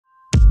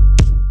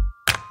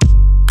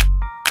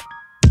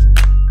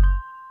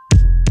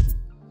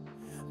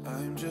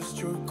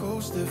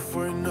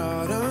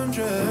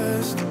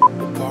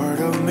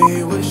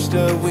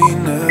that we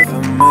never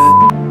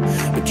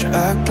met, but you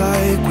act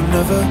like we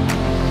never.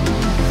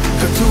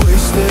 Got too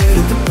wasted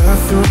in the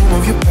bathroom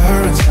of your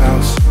parents'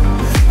 house.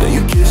 Then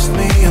you kissed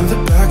me in the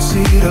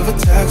backseat of a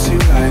taxi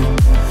ride.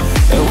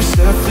 And we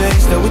said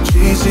things that were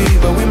cheesy,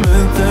 but we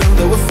meant them,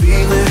 there were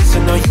feelings,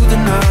 and now you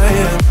deny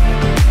it.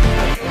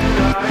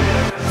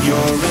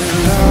 You're in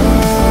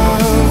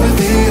love with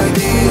the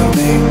idea of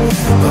me,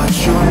 but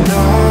you're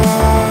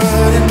not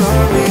in my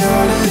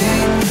reality.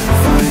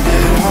 Find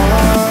it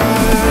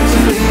hard to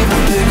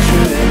even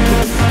picture it,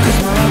 'cause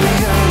my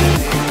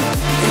reality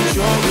ain't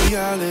your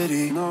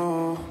reality, no.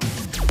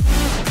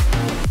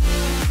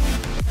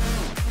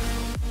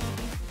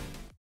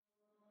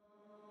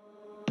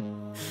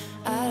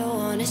 I don't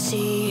wanna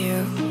see you,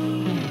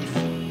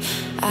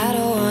 I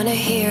don't wanna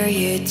hear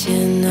you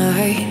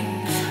tonight.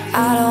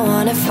 I don't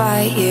wanna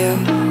fight you,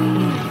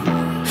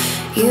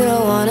 you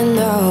don't wanna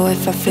know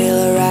if I feel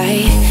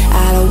alright.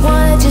 I don't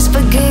wanna just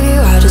forgive you,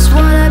 I just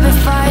wanna be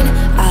fine.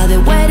 I'll be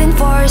waiting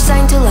for a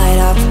sign to light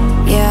up,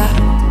 yeah.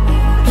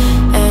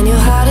 And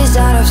your heart is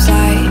out of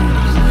sight,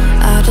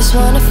 I just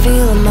wanna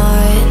feel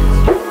mine.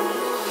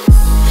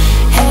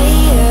 Hey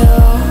you,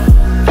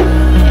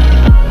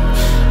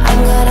 I'm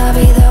gonna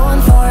be the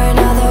one for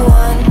another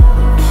one.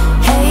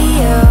 Hey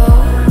you,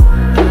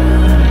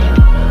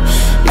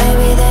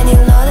 maybe then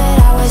you'll know that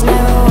I was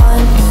never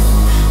one.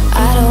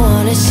 I don't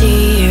wanna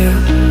see you,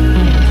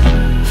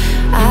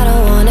 I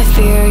don't wanna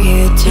fear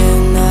you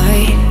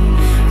tonight.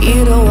 You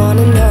don't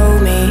wanna know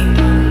me,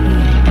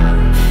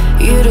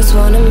 you just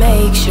wanna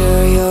make sure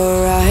you're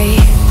right.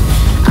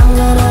 I'm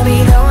gonna be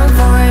the one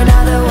for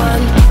another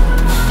one.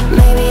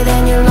 Maybe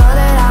then you'll know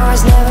that I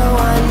was never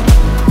one.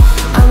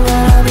 I'm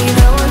gonna be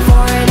the one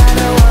for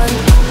another one.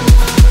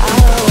 I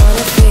don't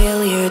wanna feel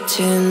you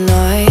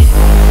tonight.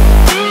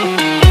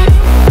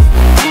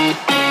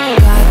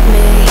 Got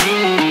me.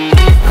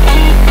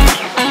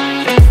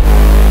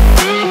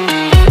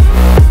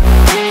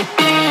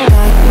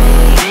 Got me.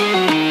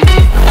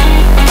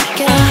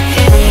 Can I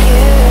hear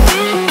you?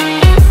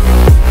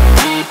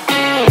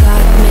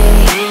 Got me.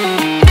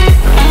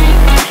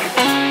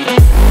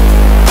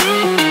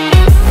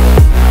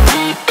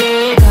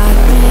 Got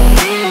me.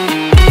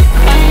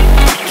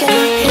 Can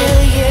I hear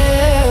you?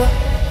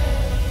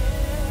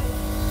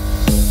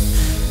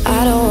 I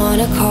don't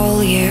wanna call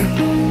you,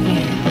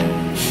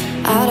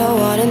 I don't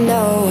wanna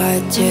know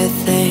what you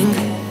think.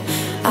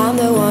 I'm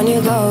the one you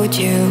go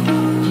to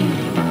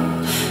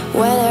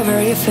whenever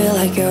you feel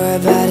like you're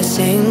about to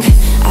sink.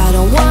 I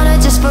don't wanna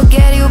just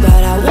forget you,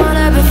 but I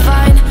wanna be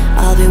fine.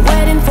 I'll be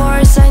waiting for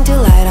a sign to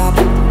light up,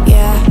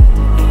 yeah.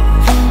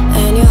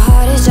 And your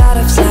heart is out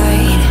of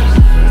sight,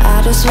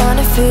 I just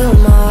wanna feel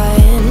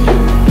mine.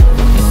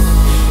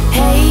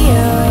 Hey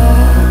you,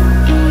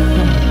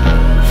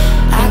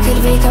 I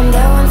could become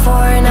the one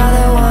for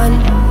another one.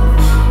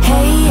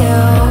 Hey you,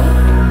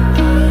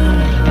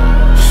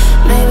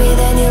 maybe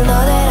then you'll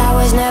know that I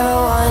was never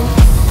one.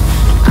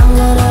 I'm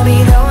gonna be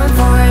the one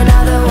for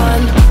another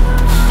one.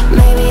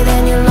 Maybe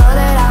then you'll know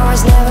that I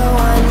was never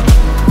one.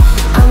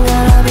 I'm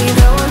gonna be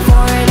the one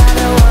for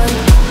another one.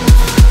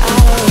 I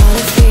don't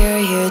wanna fear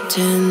you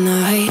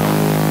tonight.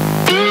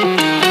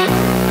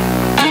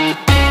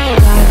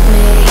 Got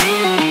me.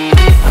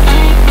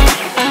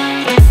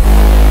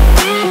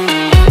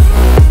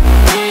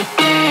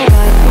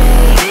 Got me.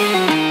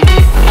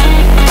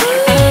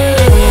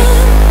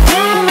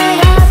 Got me,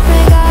 got me,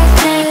 got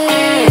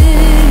me.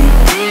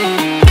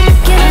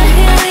 Can I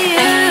hear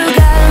you?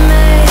 Got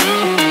me.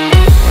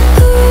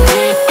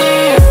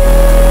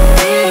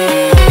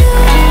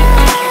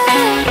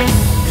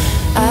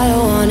 I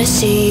don't wanna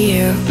see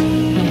you,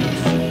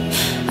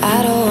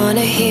 I don't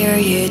wanna hear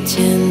you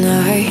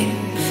tonight.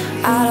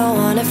 I don't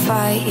wanna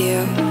fight you,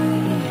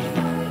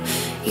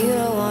 you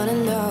don't wanna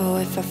know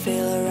if I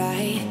feel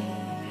alright.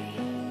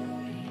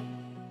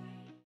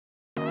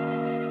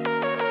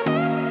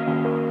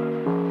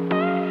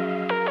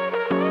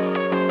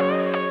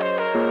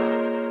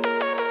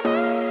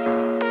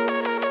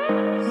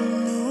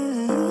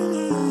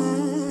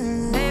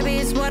 Baby,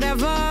 it's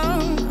whatever,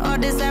 all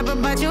this ever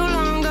about you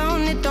long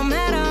gone, it don't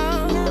matter.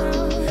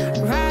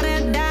 Ride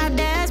or die,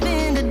 that's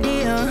been the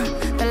deal.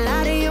 The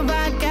light of your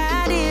back,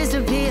 I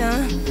disappear.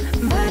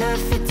 But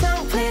if you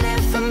don't play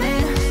that for me,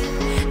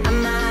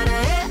 I'm out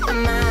of it,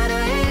 I'm out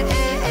of it.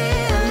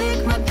 I lick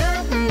my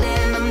gun and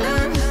then I'm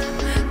done.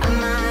 I'm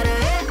out of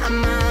it, I'm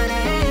out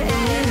of it.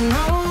 And you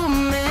know,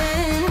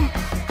 man,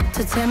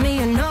 to tell me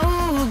you know.